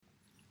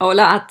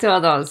Hola a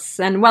todos,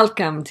 and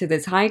welcome to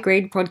this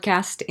high-grade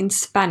podcast in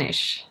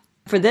Spanish.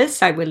 For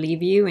this, I will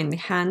leave you in the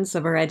hands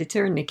of our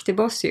editor, Nick de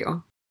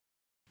Bosio.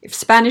 If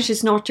Spanish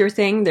is not your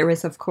thing, there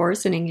is of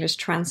course an English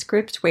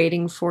transcript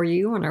waiting for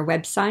you on our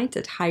website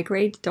at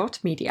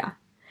highgrade.media.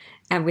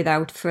 And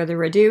without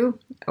further ado,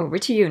 over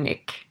to you,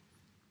 Nick.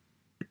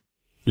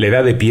 La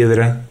edad de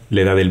piedra,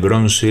 la edad del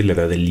bronce, la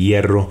edad del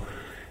hierro,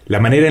 la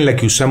manera en la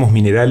que usamos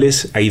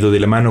minerales ha ido de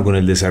la mano con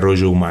el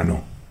desarrollo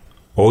humano.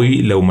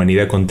 Hoy la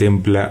humanidad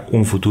contempla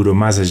un futuro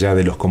más allá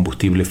de los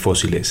combustibles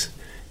fósiles,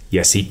 y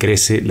así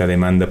crece la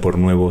demanda por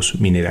nuevos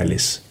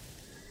minerales.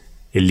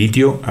 El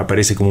litio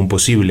aparece como un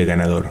posible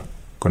ganador,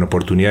 con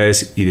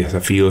oportunidades y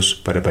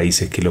desafíos para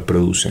países que lo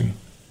producen.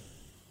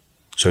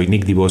 Soy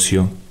Nick de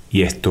Bosio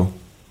y esto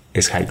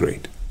es High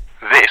Grade.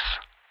 This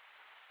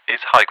is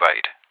High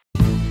Grade.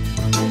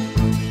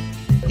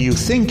 You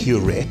think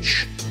you're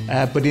rich,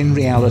 but in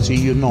reality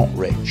you're not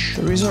rich.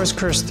 The resource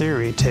curse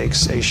theory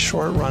takes a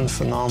short-run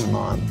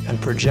phenomenon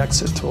and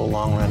projects it to a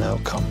long-run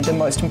outcome. The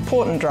most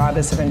important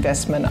drivers of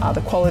investment are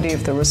the quality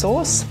of the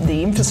resource,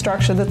 the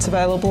infrastructure that's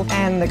available,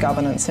 and the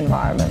governance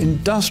environment.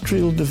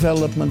 Industrial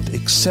development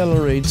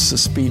accelerates the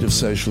speed of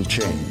social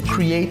change.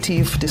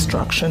 Creative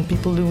destruction,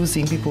 people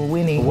losing, people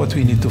winning. What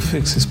we need to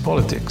fix is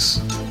politics,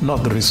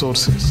 not the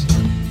resources.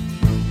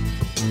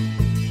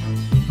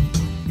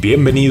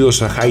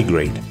 Bienvenidos a High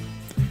Grade.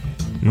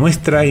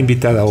 Nuestra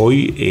invitada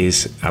hoy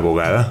es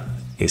abogada,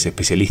 es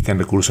especialista en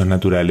recursos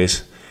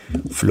naturales.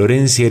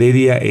 Florencia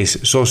Heredia es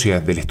socia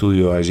del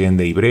estudio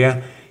Allende y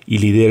Brea y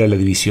lidera la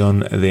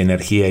división de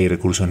energía y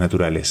recursos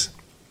naturales.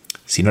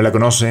 Si no la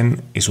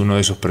conocen, es uno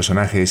de esos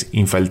personajes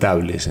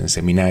infaltables en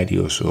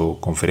seminarios o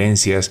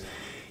conferencias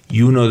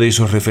y uno de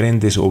esos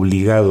referentes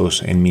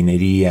obligados en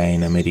minería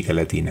en América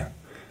Latina.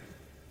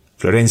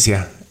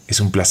 Florencia, es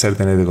un placer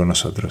tenerte con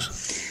nosotros.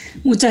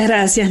 Muchas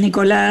gracias,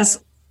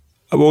 Nicolás.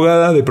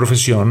 Abogada de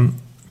profesión,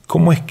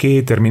 ¿cómo es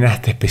que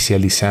terminaste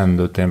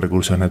especializándote en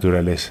recursos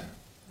naturales?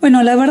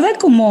 Bueno, la verdad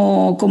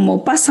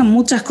como pasan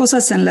muchas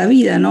cosas en la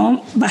vida,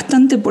 ¿no?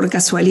 Bastante por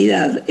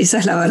casualidad, esa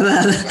es la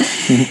verdad.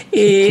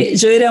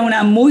 Yo era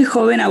una muy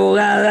joven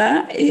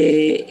abogada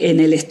en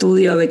el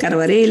estudio Becar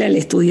Varela, el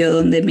estudio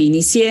donde me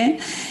inicié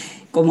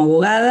como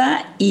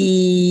abogada,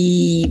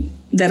 y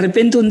de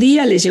repente un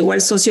día le llegó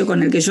al socio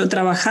con el que yo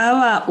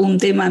trabajaba un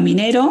tema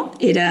minero,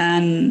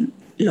 eran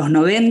los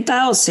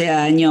 90, o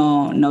sea,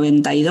 año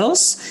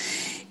 92,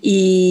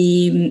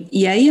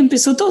 y ahí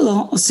empezó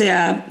todo, o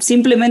sea,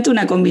 simplemente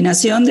una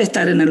combinación de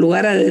estar en el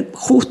lugar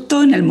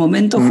justo, en el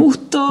momento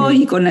justo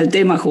y con el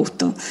tema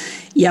justo.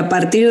 Y a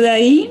partir de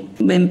ahí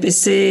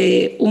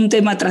empecé un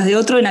tema tras de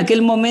otro. En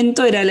aquel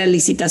momento era la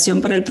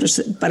licitación para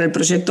el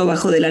proyecto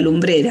Bajo de la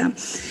Lumbrera,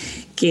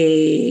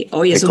 que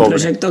hoy es un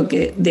proyecto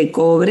de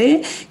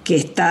cobre que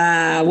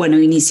está,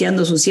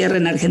 iniciando su cierre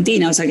en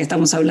Argentina, o sea que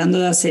estamos hablando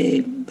de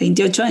hace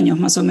 28 años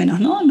más o menos,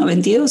 ¿no?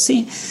 92,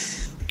 sí.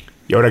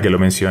 Y ahora que lo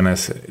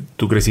mencionas,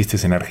 tú creciste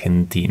en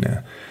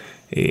Argentina,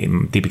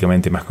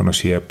 típicamente más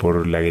conocida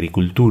por la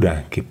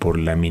agricultura que por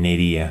la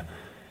minería.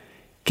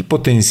 ¿Qué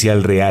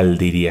potencial real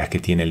dirías que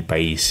tiene el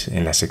país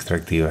en las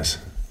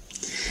extractivas?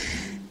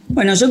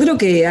 Bueno, yo creo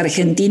que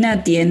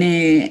Argentina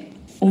tiene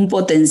un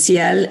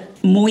potencial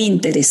muy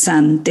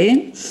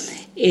interesante,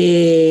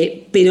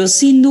 pero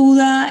sin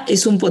duda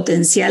es un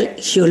potencial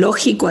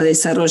geológico a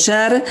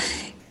desarrollar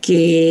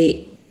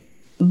que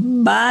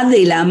va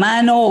de la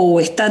mano o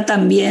está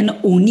también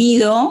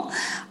unido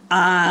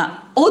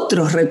a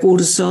otros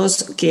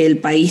recursos que el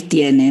país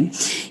tiene.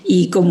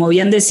 Y como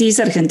bien decís,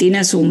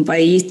 Argentina es un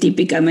país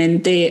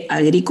típicamente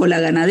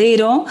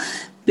agrícola-ganadero,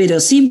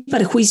 pero sin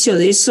perjuicio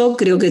de eso,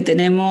 creo que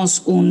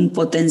tenemos un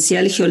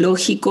potencial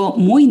geológico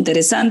muy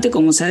interesante,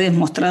 como se ha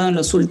demostrado en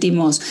los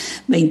últimos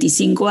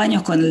 25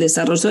 años con el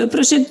desarrollo de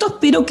proyectos,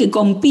 pero que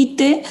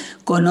compite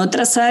con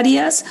otras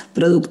áreas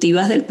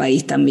productivas del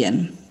país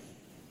también.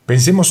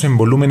 Pensemos en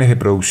volúmenes de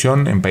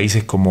producción en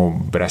países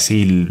como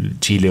Brasil,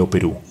 Chile o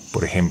Perú,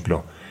 por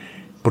ejemplo.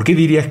 ¿Por qué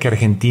dirías que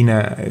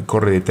Argentina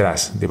corre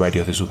detrás de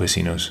varios de sus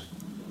vecinos?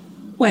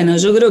 Bueno,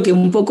 yo creo que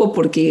un poco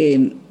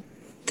porque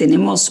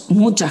tenemos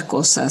muchas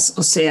cosas,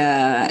 o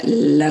sea,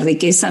 la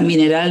riqueza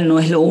mineral no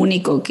es lo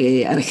único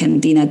que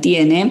Argentina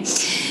tiene,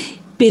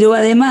 pero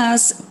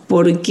además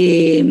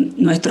porque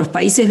nuestros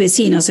países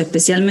vecinos,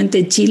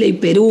 especialmente Chile y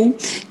Perú,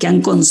 que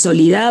han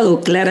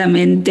consolidado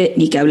claramente,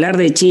 ni que hablar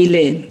de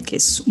Chile, que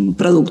es un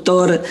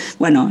productor,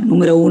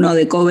 número 1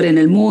 de cobre en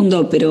el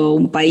mundo, pero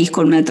un país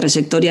con una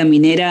trayectoria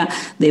minera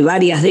de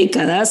varias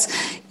décadas,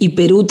 y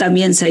Perú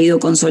también se ha ido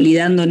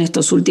consolidando en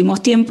estos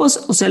últimos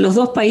tiempos. O sea, los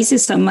dos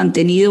países han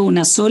mantenido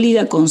una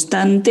sólida,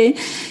 constante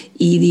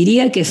y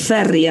diría que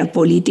férrea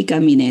política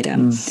minera.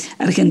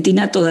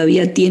 Argentina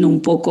todavía tiene un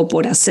poco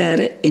por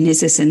hacer en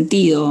ese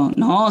sentido,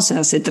 ¿no? O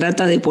sea, se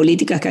trata de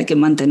políticas que hay que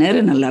mantener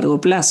en el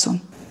largo plazo.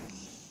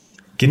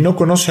 Quien no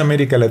conoce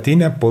América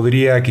Latina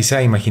podría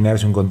quizá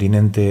imaginarse un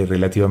continente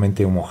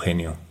relativamente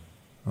homogéneo.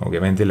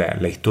 Obviamente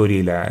la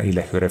historia y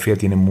la geografía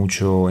tienen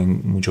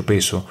mucho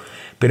peso,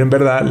 pero en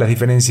verdad las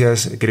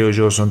diferencias, creo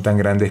yo, son tan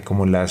grandes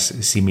como las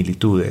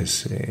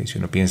similitudes. Si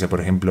uno piensa, por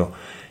ejemplo,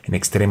 en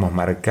extremos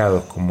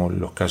marcados como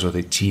los casos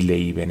de Chile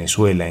y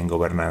Venezuela en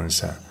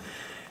gobernanza.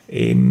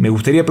 Me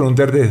gustaría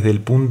preguntar desde el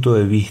punto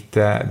de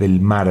vista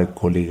del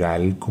marco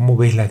legal, ¿cómo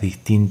ves las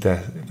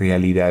distintas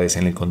realidades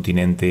en el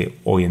continente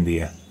hoy en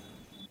día?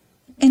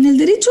 En el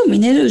derecho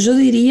minero yo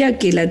diría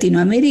que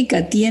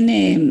Latinoamérica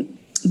tiene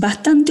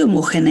bastante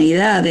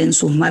homogeneidad en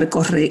sus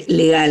marcos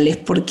legales,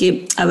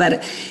 porque, a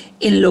ver,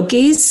 en lo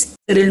que es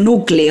el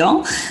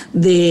núcleo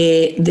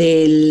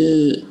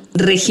del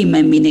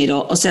régimen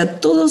minero, o sea,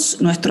 todos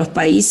nuestros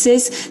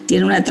países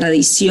tienen una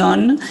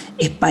tradición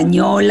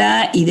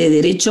española y de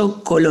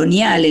derecho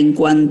colonial en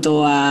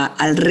cuanto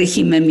al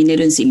régimen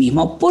minero en sí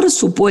mismo, por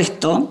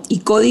supuesto, y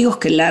códigos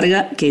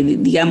que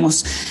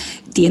digamos,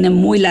 tienen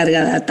muy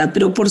larga data,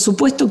 pero por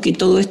supuesto que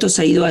todo esto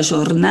se ha ido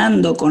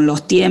ayornando con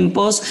los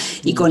tiempos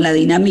y con la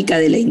dinámica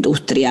de la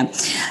industria.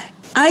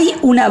 Hay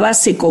una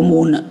base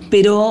común,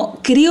 pero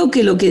creo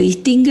que lo que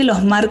distingue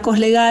los marcos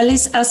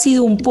legales ha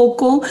sido un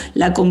poco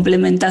la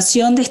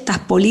complementación de estas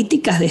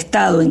políticas de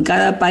Estado en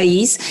cada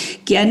país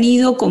que han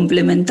ido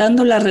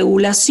complementando la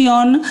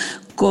regulación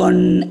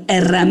con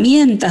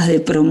herramientas de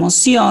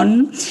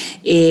promoción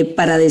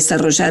para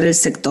desarrollar el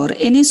sector.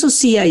 En eso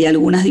sí hay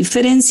algunas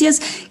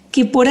diferencias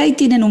que por ahí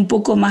tienen un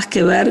poco más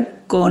que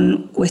ver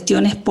con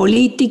cuestiones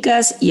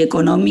políticas y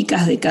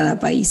económicas de cada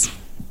país.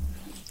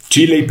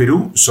 Chile y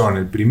Perú son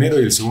el primero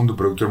y el segundo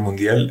productor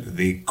mundial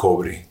de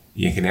cobre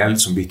y en general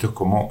son vistos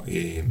como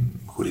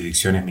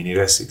jurisdicciones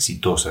mineras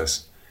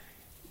exitosas.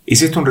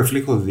 ¿Es esto un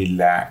reflejo de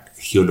la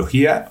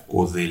geología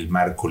o del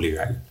marco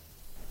legal?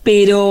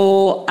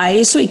 Pero a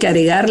eso hay que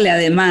agregarle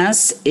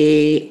además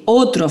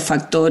otros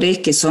factores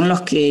que son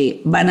los que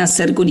van a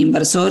hacer que un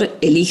inversor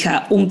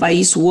elija un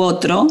país u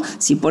otro,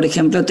 si por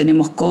ejemplo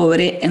tenemos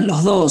cobre en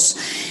los dos.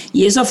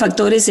 Y esos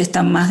factores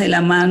están más de la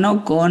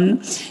mano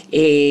con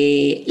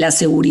la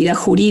seguridad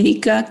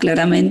jurídica,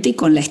 claramente, y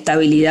con la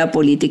estabilidad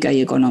política y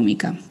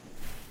económica.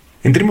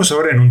 Entremos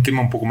ahora en un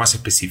tema un poco más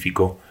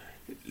específico.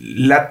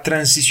 La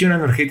transición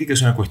energética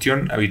es una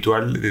cuestión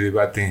habitual de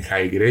debate en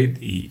High Grade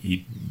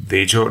y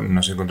de hecho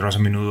nos encontramos a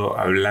menudo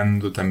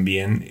hablando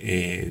también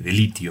de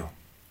litio.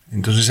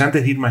 Entonces,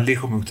 antes de ir más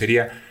lejos,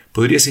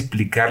 ¿podrías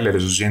explicarle a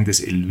los oyentes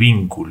el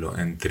vínculo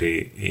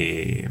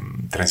entre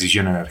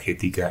transición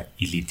energética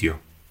y litio?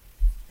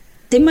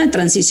 El tema de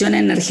transición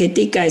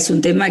energética es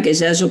un tema que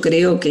ya yo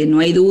creo que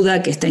no hay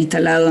duda que está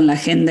instalado en la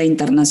agenda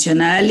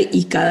internacional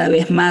y cada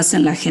vez más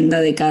en la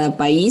agenda de cada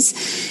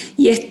país,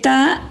 y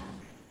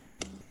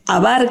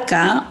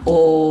abarca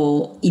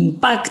o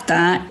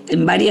impacta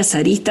en varias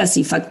aristas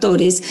y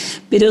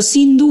factores, pero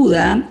sin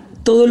duda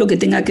todo lo que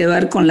tenga que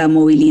ver con la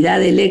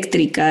movilidad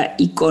eléctrica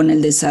y con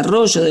el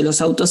desarrollo de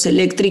los autos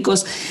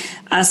eléctricos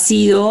ha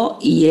sido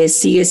y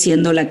sigue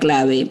siendo la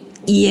clave.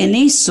 Y en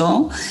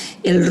eso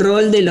el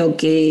rol de lo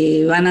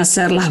que van a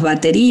ser las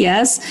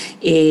baterías,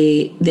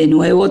 de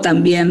nuevo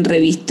también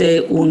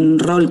reviste un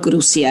rol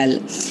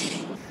crucial.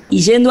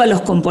 Y yendo a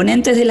los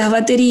componentes de las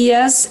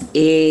baterías,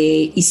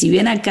 y si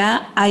bien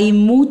acá hay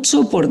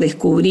mucho por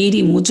descubrir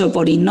y mucho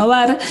por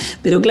innovar,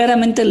 pero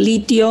claramente el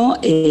litio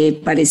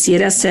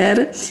pareciera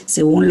ser,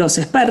 según los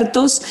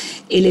expertos,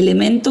 el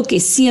elemento que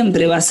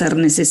siempre va a ser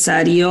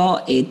necesario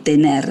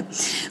tener.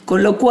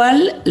 Con lo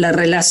cual, la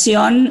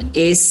relación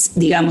es,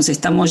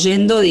 estamos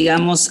yendo,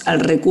 al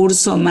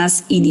recurso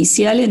más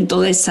inicial en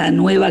toda esa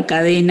nueva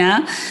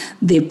cadena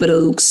de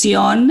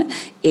producción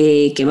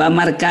que va a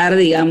marcar,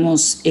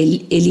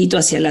 el hito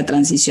hacia la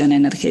transición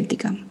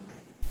energética.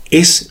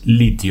 ¿Es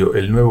litio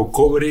el nuevo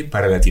cobre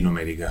para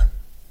Latinoamérica?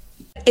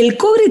 El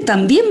cobre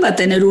también va a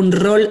tener un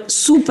rol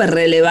súper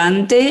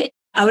relevante.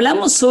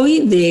 Hablamos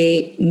hoy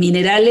de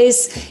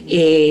minerales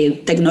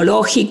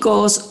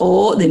tecnológicos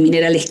o de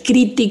minerales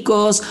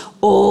críticos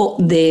o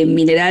de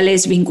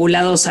minerales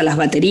vinculados a las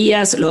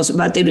baterías, los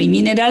battery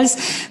minerals,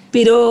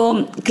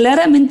 pero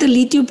claramente el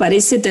litio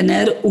parece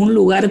tener un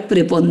lugar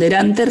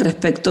preponderante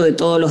respecto de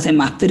todos los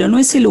demás, pero no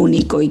es el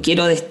único y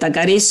quiero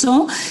destacar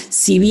eso,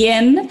 si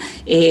bien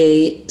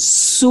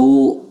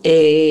su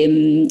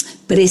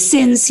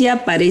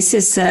presencia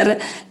parece ser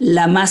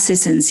la más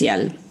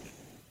esencial.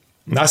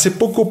 Hace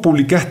poco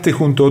publicaste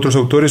junto a otros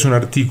autores un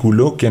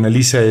artículo que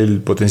analiza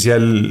el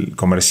potencial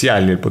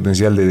comercial, el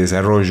potencial de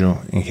desarrollo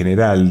en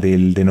general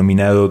del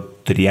denominado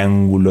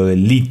Triángulo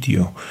del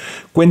Litio.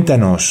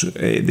 Cuéntanos,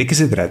 ¿de qué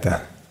se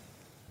trata?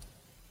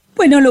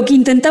 Bueno, lo que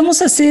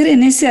intentamos hacer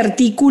en ese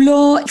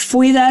artículo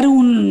fue dar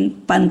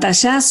un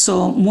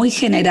pantallazo muy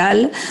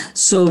general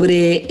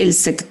sobre el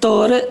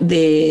sector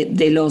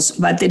de los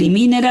battery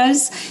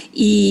minerals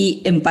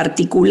y en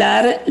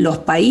particular los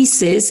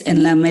países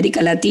en la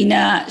América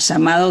Latina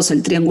llamados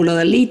el Triángulo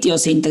del Litio, o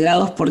sea,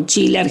 integrados por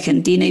Chile,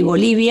 Argentina y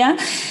Bolivia.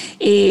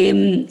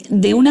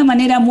 De una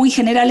manera muy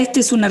general, este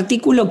es un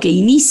artículo que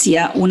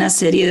inicia una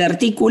serie de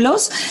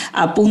artículos,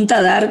 apunta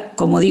a dar,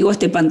 como digo,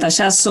 este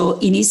pantallazo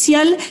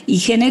inicial y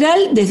general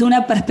general desde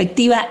una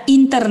perspectiva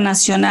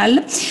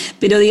internacional,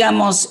 pero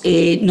digamos,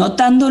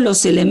 notando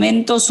los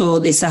elementos o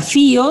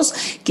desafíos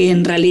que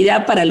en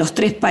realidad para los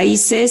tres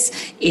países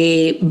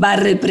va a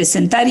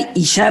representar,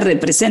 y ya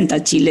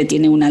representa, Chile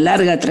tiene una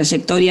larga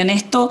trayectoria en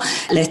esto,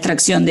 la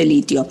extracción de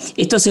litio.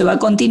 Esto se va a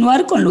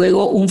continuar con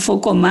luego un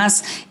foco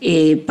más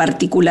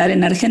particular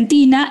en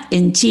Argentina,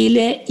 en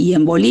Chile y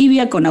en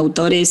Bolivia, con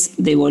autores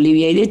de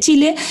Bolivia y de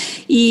Chile,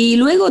 y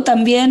luego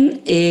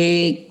también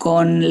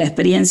con la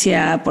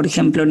experiencia, por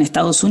ejemplo, en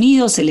Estados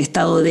Unidos, el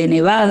estado de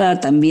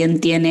Nevada también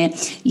tiene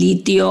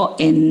litio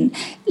en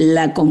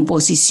la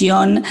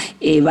composición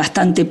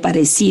bastante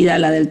parecida a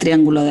la del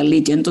Triángulo del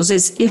Litio.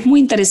 Entonces es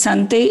muy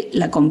interesante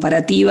la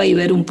comparativa y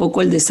ver un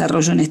poco el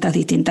desarrollo en estas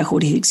distintas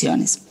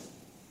jurisdicciones.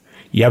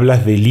 Y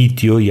hablas de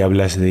litio y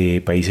hablas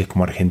de países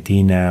como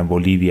Argentina,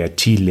 Bolivia,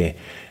 Chile.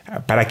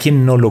 Para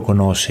quien no lo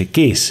conoce,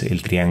 ¿qué es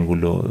el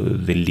Triángulo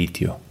del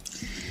Litio?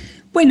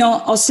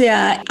 Bueno, o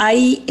sea,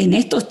 hay en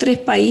estos tres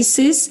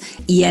países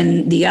y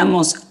en,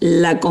 digamos,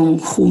 la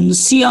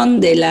conjunción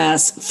de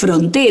las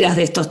fronteras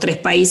de estos tres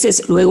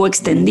países, luego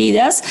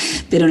extendidas,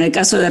 pero en el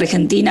caso de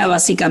Argentina,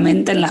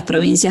 básicamente en las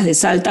provincias de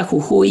Salta,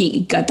 Jujuy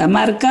y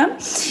Catamarca.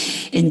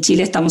 En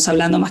Chile estamos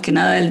hablando más que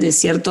nada del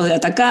desierto de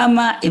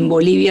Atacama, en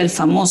Bolivia el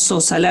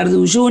famoso salar de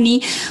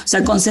Uyuni, o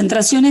sea,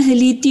 concentraciones de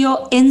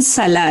litio en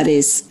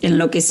salares, en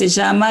lo que se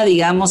llama,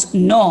 digamos,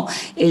 no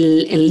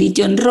el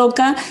litio en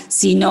roca,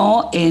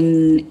 sino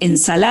en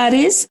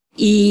salares.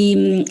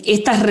 Y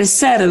estas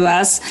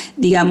reservas,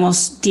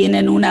 digamos,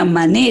 tienen una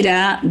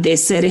manera de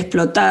ser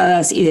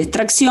explotadas y de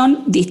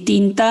extracción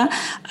distinta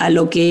a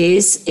lo que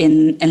es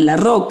en la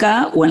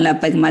roca o en la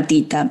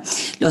pegmatita.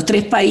 Los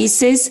tres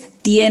países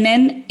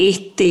tienen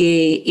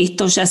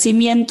estos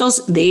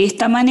yacimientos de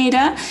esta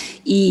manera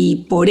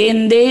y por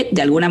ende,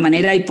 de alguna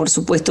manera, hay por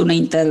supuesto una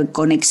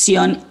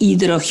interconexión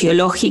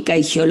hidrogeológica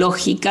y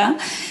geológica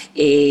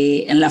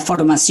en la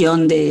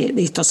formación de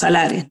estos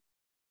salares.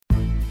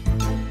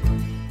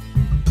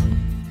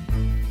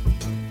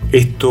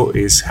 Esto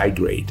es High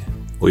Grade.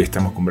 Hoy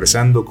estamos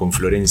conversando con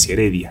Florencia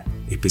Heredia,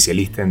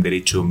 especialista en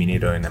Derecho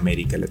Minero en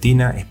América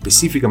Latina,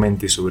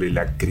 específicamente sobre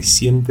la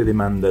creciente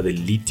demanda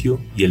del litio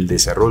y el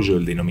desarrollo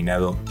del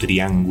denominado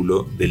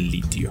Triángulo del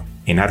Litio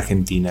en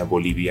Argentina,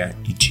 Bolivia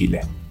y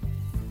Chile.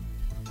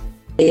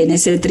 En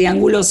ese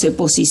triángulo se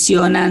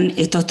posicionan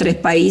estos tres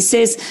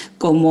países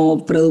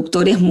como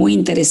productores muy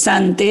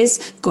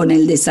interesantes, con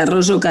el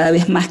desarrollo cada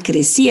vez más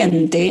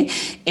creciente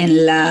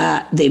en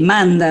la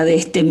demanda de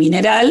este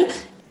mineral,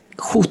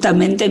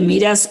 justamente en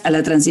miras a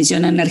la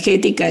transición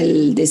energética,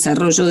 el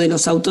desarrollo de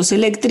los autos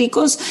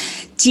eléctricos.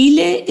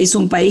 Chile es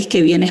un país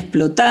que viene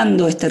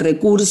explotando este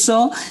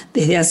recurso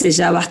desde hace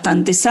ya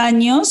bastantes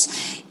años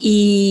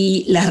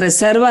y las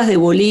reservas de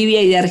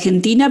Bolivia y de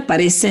Argentina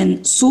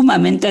parecen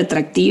sumamente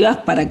atractivas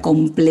para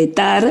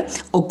completar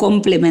o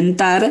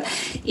complementar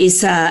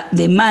esa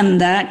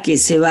demanda que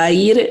se va a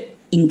ir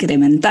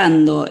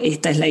incrementando.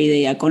 Esta es la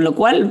idea, con lo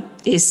cual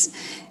es,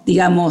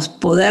 digamos,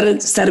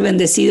 poder ser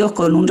bendecidos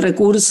con un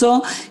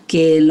recurso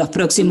que en los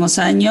próximos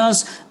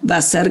años va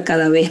a ser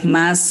cada vez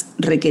más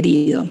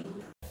requerido.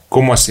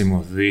 ¿Cómo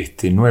hacemos de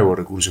este nuevo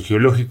recurso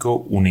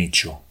geológico un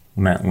hecho,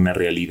 una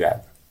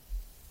realidad?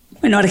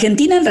 Bueno,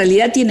 Argentina en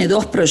realidad tiene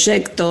dos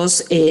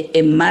proyectos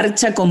en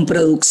marcha con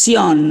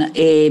producción,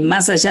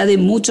 más allá de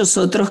muchos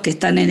otros que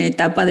están en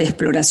etapa de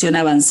exploración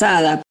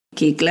avanzada,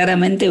 que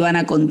claramente van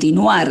a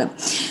continuar.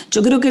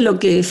 Yo creo que lo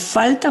que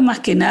falta más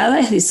que nada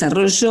es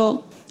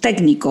desarrollo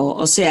técnico,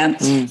 o sea,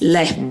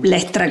 la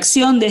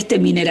extracción de este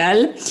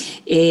mineral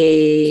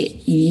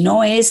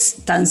no es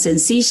tan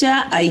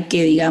sencilla, hay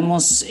que,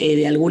 digamos,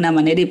 de alguna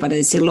manera, y para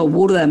decirlo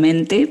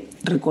burdamente,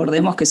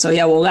 recordemos que soy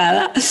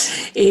abogada,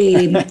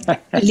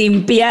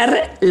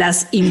 limpiar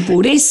las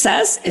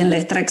impurezas en la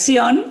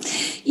extracción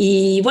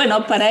y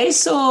bueno, para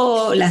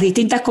eso las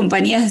distintas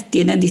compañías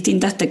tienen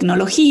distintas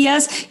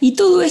tecnologías y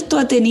todo esto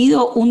ha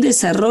tenido un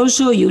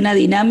desarrollo y una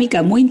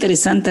dinámica muy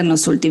interesante en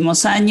los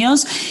últimos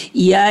años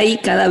y hay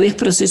cada vez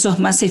procesos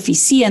más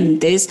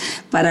eficientes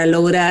para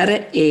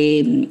lograr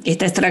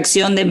esta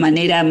extracción de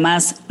manera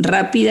más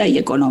rápida y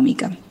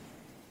económica.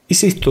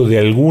 ¿Es esto de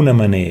alguna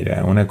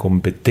manera una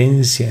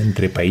competencia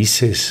entre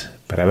países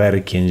para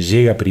ver quién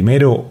llega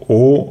primero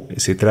o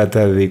se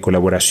trata de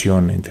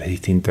colaboración entre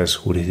distintas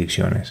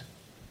jurisdicciones?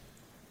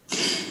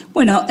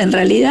 Bueno, en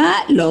realidad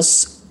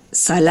los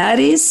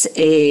salares,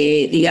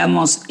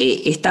 digamos,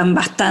 están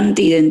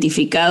bastante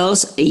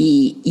identificados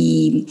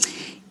y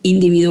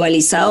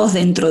individualizados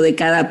dentro de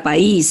cada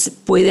país.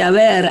 Puede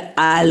haber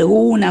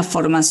alguna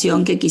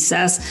formación que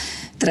quizás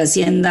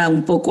trascienda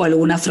un poco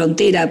alguna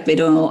frontera,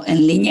 pero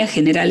en líneas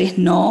generales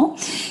no.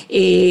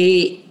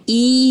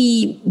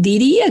 Y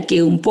diría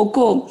que un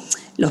poco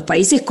los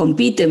países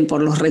compiten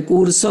por los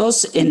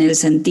recursos en el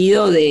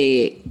sentido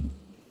de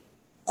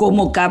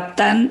cómo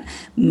captan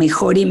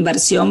mejor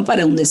inversión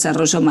para un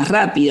desarrollo más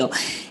rápido.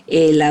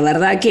 La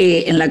verdad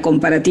que en la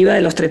comparativa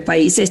de los tres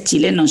países,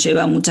 Chile nos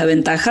lleva mucha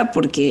ventaja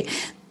porque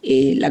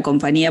La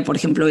compañía, por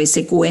ejemplo,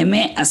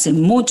 SQM, hace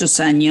muchos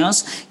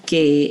años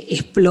que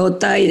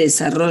explota y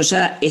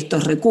desarrolla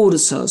estos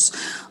recursos.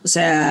 O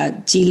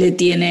sea, Chile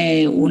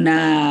tiene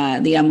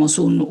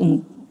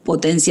un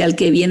potencial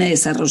que viene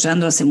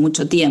desarrollando hace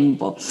mucho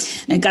tiempo.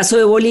 En el caso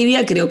de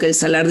Bolivia, creo que el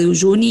Salar de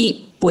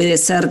Uyuni puede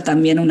ser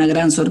también una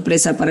gran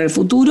sorpresa para el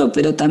futuro,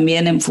 pero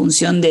también en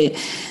función de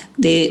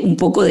un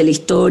poco de la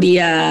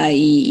historia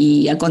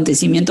y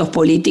acontecimientos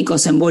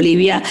políticos en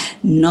Bolivia,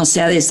 no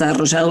se ha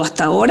desarrollado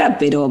hasta ahora,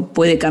 pero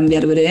puede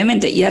cambiar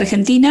brevemente. Y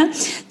Argentina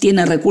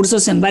tiene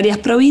recursos en varias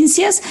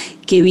provincias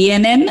que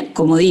vienen,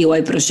 como digo,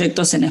 hay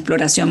proyectos en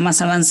exploración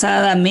más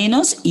avanzada,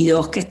 menos, y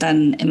 2 que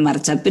están en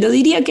marcha. Pero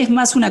diría que es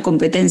más una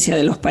competencia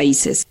de los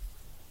países.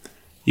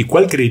 ¿Y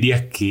cuál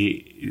creerías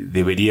que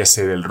debería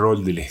ser el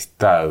rol del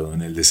Estado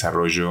en el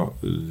desarrollo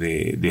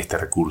de este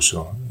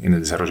recurso, en el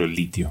desarrollo del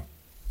litio?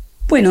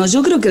 Bueno,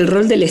 yo creo que el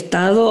rol del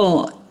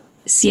Estado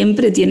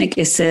siempre tiene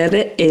que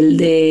ser el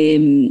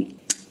de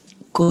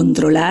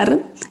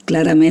controlar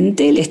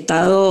claramente. El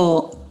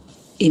Estado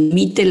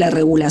emite la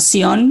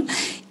regulación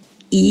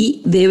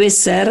y debe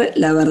ser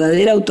la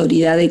verdadera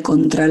autoridad de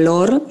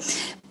contralor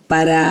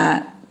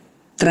para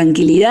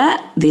tranquilidad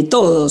de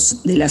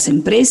todos, de las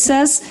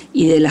empresas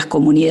y de las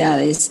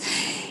comunidades.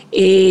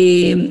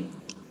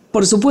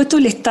 Por supuesto,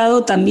 el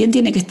Estado también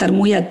tiene que estar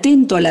muy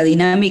atento a la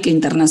dinámica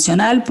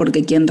internacional,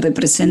 porque quien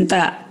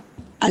representa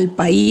al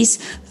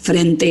país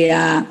frente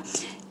a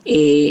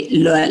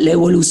la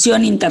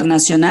evolución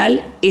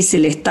internacional es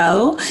el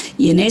Estado,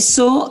 y en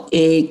eso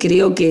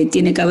creo que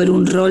tiene que haber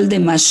un rol de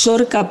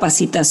mayor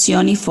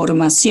capacitación y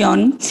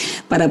formación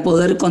para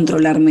poder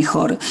controlar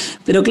mejor.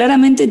 Pero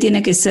claramente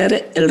tiene que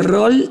ser el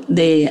rol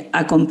de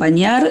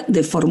acompañar,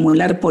 de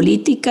formular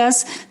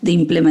políticas, de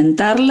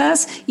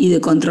implementarlas y de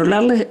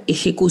controlar la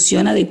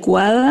ejecución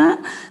adecuada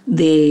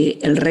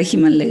del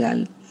régimen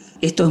legal.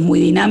 Esto es muy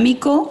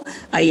dinámico,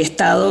 hay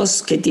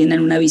estados que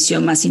tienen una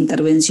visión más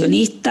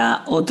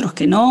intervencionista, otros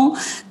que no.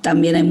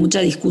 También hay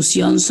mucha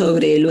discusión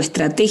sobre lo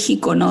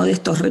estratégico, ¿no?, de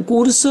estos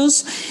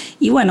recursos.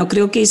 Y bueno,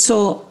 creo que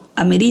eso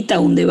amerita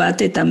un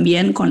debate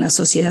también con la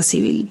sociedad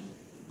civil.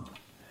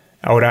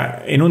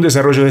 Ahora, en un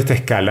desarrollo de esta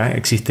escala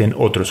existen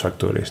otros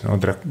factores, ¿no?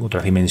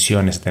 otras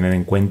dimensiones a tener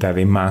en cuenta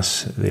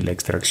además de la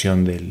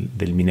extracción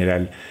del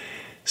mineral.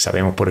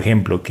 Sabemos, por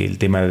ejemplo, que el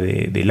tema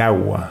del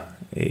agua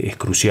es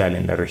crucial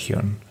en la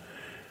región.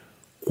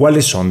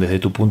 ¿Cuáles son, desde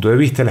tu punto de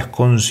vista, las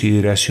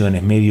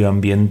consideraciones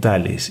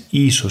medioambientales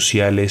y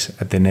sociales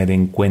a tener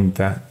en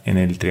cuenta en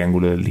el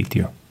Triángulo del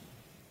Litio?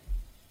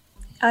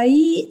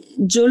 Ahí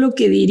yo lo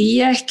que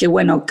diría es que,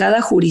 bueno,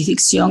 cada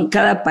jurisdicción,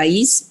 cada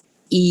país,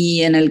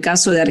 y en el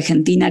caso de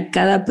Argentina,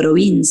 cada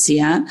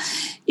provincia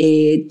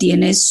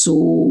tiene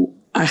su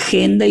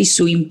agenda y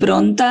su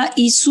impronta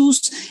y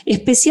sus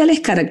especiales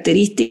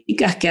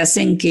características que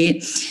hacen que,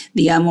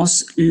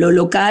 digamos, lo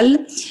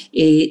local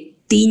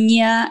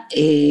tiña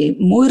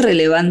muy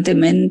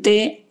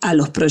relevantemente a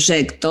los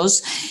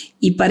proyectos,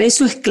 y para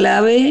eso es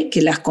clave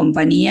que las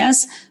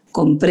compañías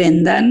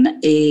comprendan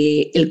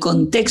el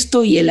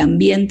contexto y el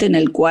ambiente en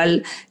el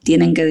cual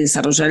tienen que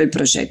desarrollar el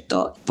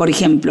proyecto. Por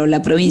ejemplo,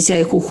 la provincia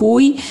de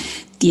Jujuy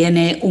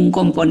tiene un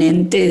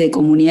componente de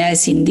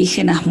comunidades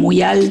indígenas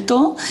muy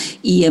alto,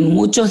 y en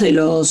muchos de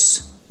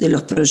los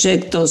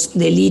proyectos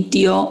de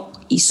litio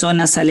y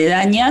zonas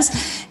aledañas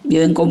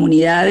viven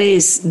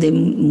comunidades de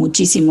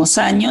muchísimos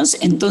años.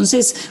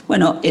 Entonces,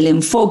 bueno, el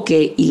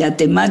enfoque y la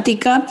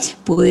temática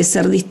puede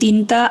ser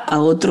distinta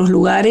a otros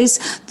lugares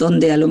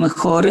donde a lo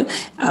mejor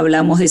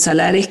hablamos de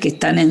salares que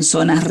están en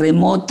zonas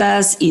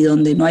remotas y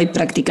donde no hay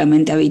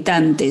prácticamente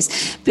habitantes.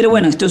 Pero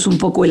bueno, esto es un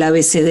poco el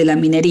ABC de la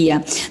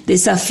minería.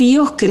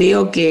 Desafíos,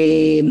 creo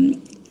que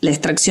la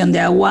extracción de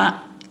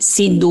agua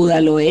sin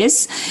duda lo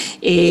es,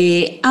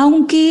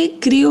 aunque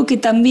creo que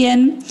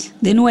también,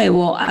 de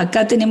nuevo,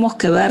 acá tenemos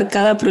que ver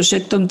cada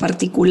proyecto en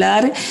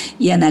particular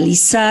y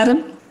analizar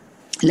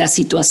la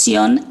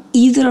situación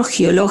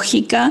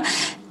hidrogeológica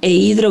e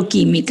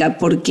hidroquímica,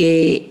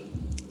 porque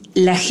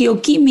la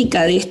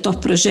geoquímica de estos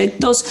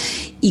proyectos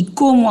y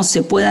cómo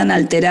se puedan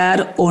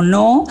alterar o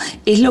no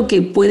es lo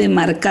que puede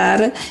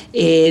marcar,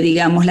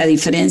 digamos, la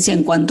diferencia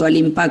en cuanto al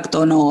impacto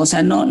o no. O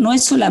sea, no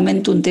es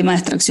solamente un tema de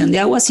extracción de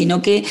agua,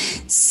 sino que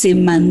se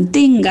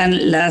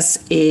mantengan las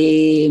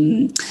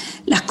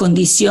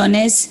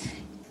condiciones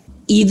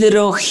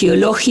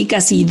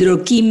hidrogeológicas,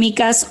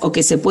 hidroquímicas, o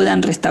que se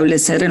puedan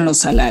restablecer en los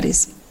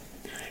salares.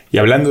 Y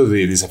hablando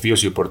de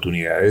desafíos y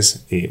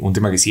oportunidades, un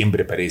tema que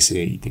siempre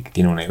aparece y que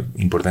tiene una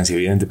importancia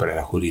evidente para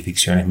las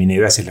jurisdicciones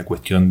mineras es la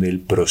cuestión del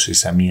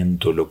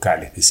procesamiento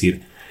local, es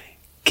decir,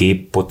 qué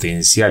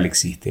potencial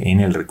existe en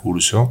el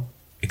recurso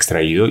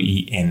extraído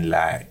y en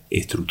la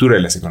estructura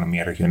de las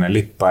economías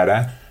regionales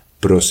para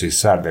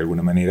procesar de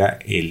alguna manera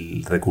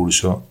el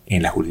recurso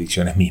en las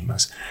jurisdicciones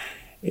mismas.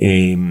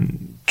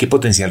 ¿Qué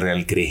potencial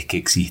real crees que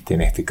existe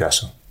en este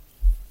caso?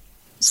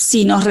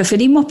 Si nos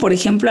referimos, por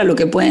ejemplo, a lo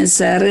que pueden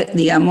ser,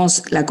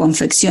 digamos, la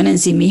confección en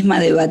sí misma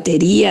de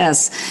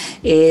baterías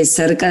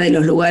cerca de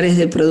los lugares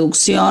de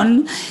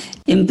producción,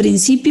 En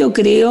principio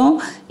creo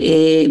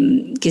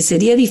que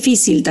sería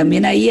difícil,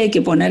 también ahí hay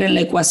que poner en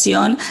la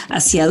ecuación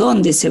hacia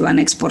dónde se van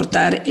a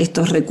exportar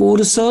estos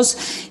recursos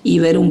y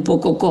ver un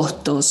poco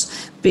costos.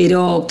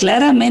 Pero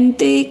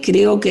claramente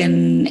creo que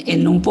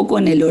en un poco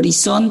en el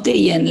horizonte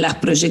y en las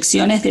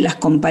proyecciones de las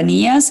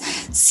compañías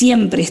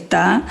siempre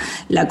está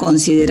la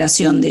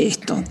consideración de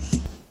esto.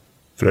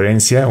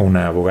 Florencia,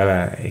 una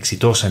abogada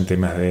exitosa en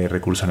temas de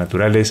recursos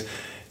naturales,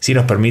 si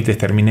nos permites,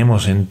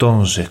 terminemos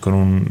entonces con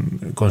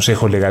un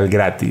consejo legal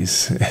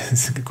gratis,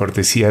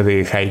 cortesía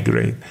de High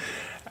Grade.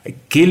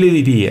 ¿Qué le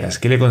dirías,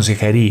 qué le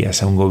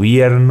aconsejarías a un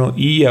gobierno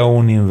y a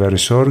un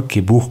inversor que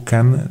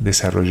buscan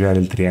desarrollar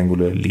el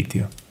Triángulo del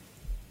Litio?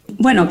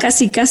 Bueno,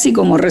 casi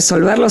como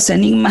resolver los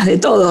enigmas de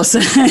todos,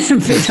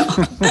 pero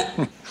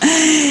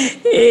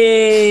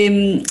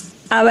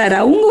a ver,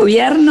 a un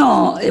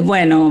gobierno,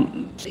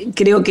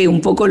 creo que un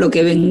poco lo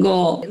que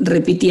vengo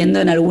repitiendo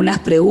en algunas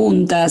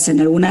preguntas, en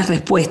algunas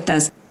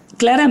respuestas.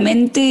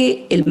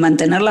 Claramente el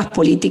mantener las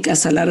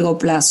políticas a largo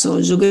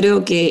plazo. Yo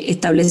creo que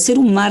establecer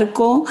un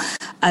marco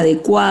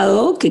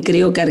adecuado, que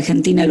creo que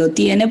Argentina lo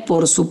tiene,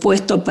 por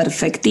supuesto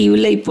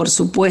perfectible y por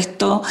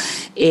supuesto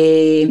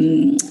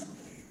que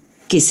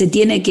se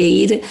tiene que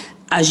ir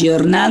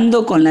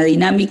ayornando con la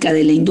dinámica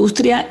de la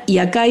industria. Y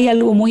acá hay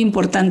algo muy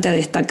importante a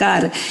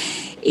destacar.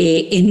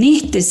 En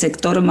este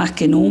sector más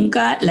que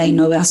nunca, la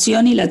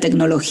innovación y la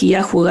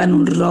tecnología juegan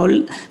un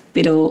rol,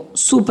 pero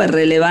súper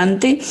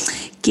relevante,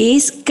 que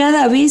es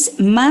cada vez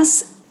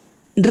más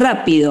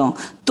rápido.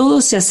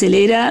 Todo se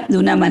acelera de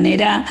una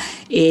manera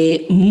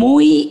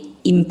muy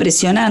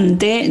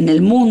impresionante en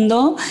el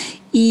mundo.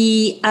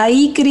 Y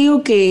ahí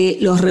creo que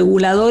los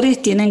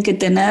reguladores tienen que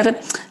tener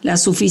la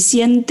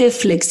suficiente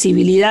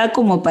flexibilidad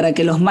como para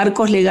que los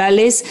marcos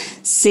legales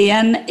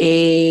sean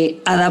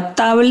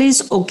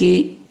adaptables o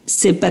que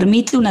se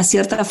permite una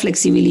cierta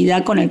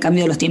flexibilidad con el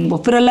cambio de los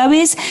tiempos, pero a la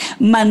vez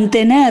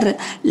mantener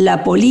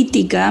la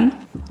política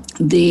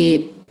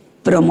de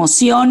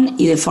promoción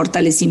y de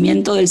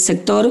fortalecimiento del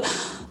sector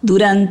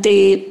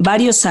durante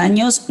varios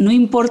años, no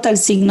importa el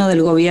signo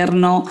del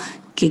gobierno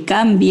que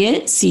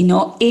cambie,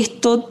 sino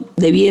esto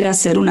debiera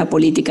ser una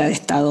política de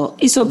Estado.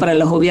 Eso para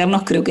los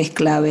gobiernos creo que es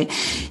clave.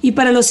 Y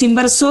para los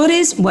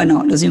inversores,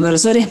 los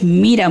inversores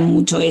miran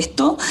mucho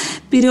esto,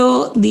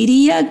 pero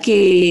diría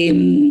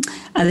que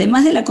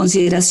además de la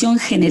consideración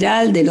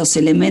general de los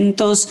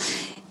elementos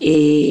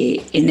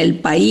en el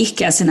país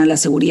que hacen a la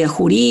seguridad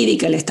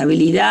jurídica, la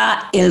estabilidad,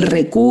 el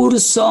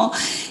recurso,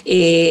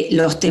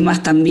 los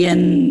temas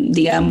también,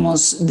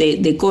 digamos,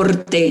 de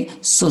corte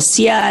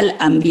social,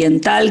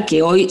 ambiental,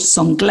 que hoy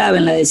son clave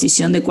en la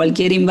decisión de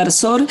cualquier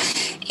inversor,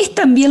 es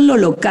también lo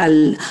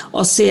local.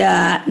 O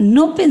sea,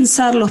 no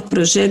pensar los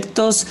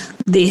proyectos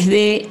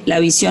desde la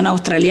visión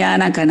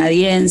australiana,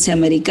 canadiense,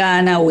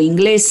 americana o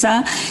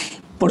inglesa.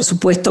 Por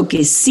supuesto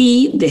que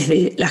sí,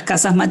 desde las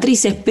casas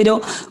matrices,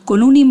 pero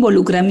con un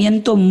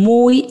involucramiento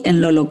muy en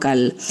lo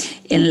local,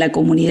 en la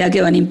comunidad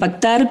que van a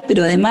impactar,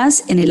 pero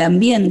además en el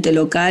ambiente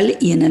local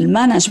y en el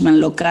management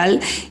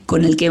local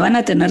con el que van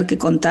a tener que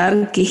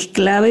contar, que es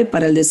clave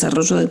para el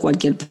desarrollo de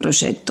cualquier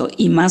proyecto.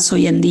 Y más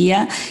hoy en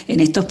día en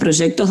estos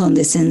proyectos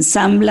donde se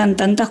ensamblan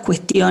tantas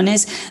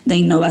cuestiones de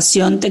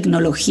innovación,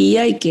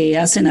 tecnología y que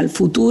hacen al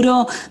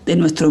futuro de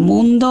nuestro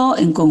mundo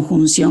en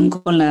conjunción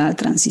con la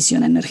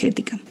transición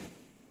energética.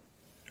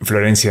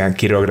 Florencia,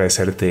 quiero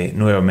agradecerte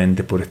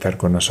nuevamente por estar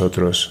con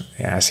nosotros.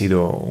 Ha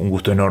sido un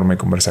gusto enorme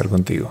conversar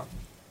contigo.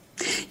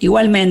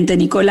 Igualmente,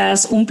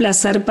 Nicolás, un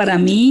placer para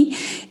mí.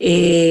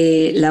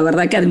 La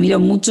verdad que admiro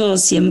mucho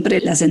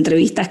siempre las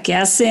entrevistas que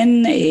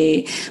hacen,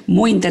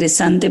 muy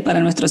interesante para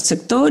nuestro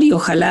sector y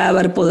ojalá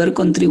haber poder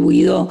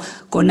contribuido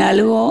con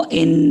algo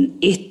en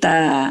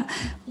esta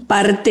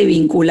parte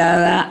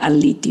vinculada al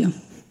litio.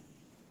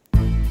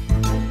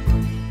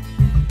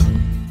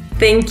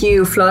 Thank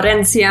you,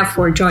 Florencia,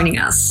 for joining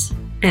us.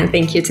 And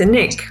thank you to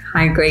Nick,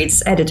 High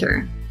Grade's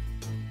editor.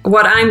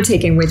 What I'm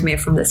taking with me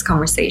from this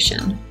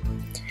conversation: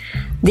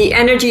 the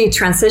energy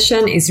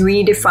transition is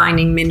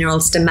redefining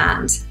minerals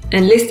demand,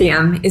 and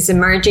lithium is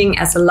emerging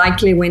as a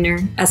likely winner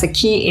as a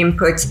key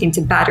input into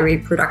battery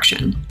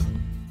production.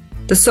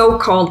 The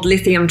so-called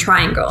lithium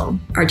triangle,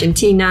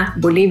 Argentina,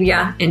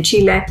 Bolivia, and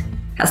Chile,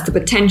 has the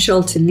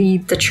potential to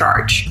lead the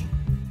charge.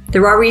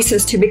 There are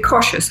reasons to be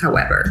cautious,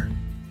 however.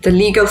 The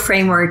legal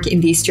framework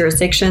in these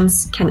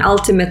jurisdictions can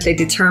ultimately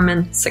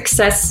determine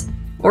success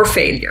or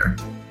failure.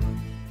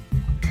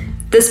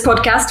 This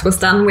podcast was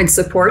done with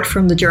support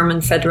from the German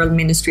Federal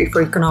Ministry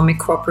for Economic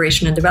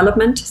Cooperation and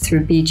Development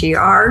through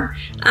BGR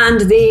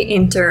and the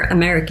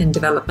Inter-American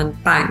Development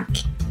Bank.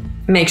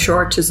 Make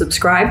sure to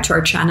subscribe to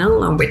our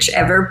channel on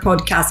whichever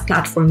podcast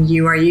platform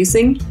you are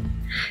using.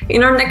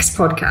 In our next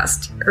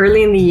podcast,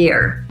 early in the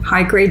year,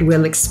 High Grade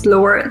will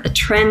explore the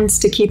trends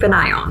to keep an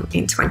eye on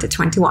in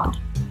 2021.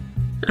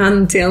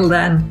 Until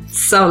then,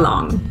 so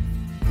long.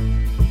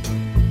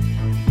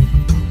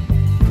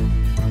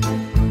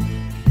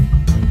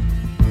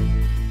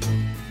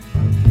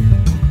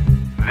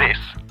 This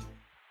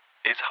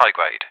is High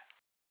Grade.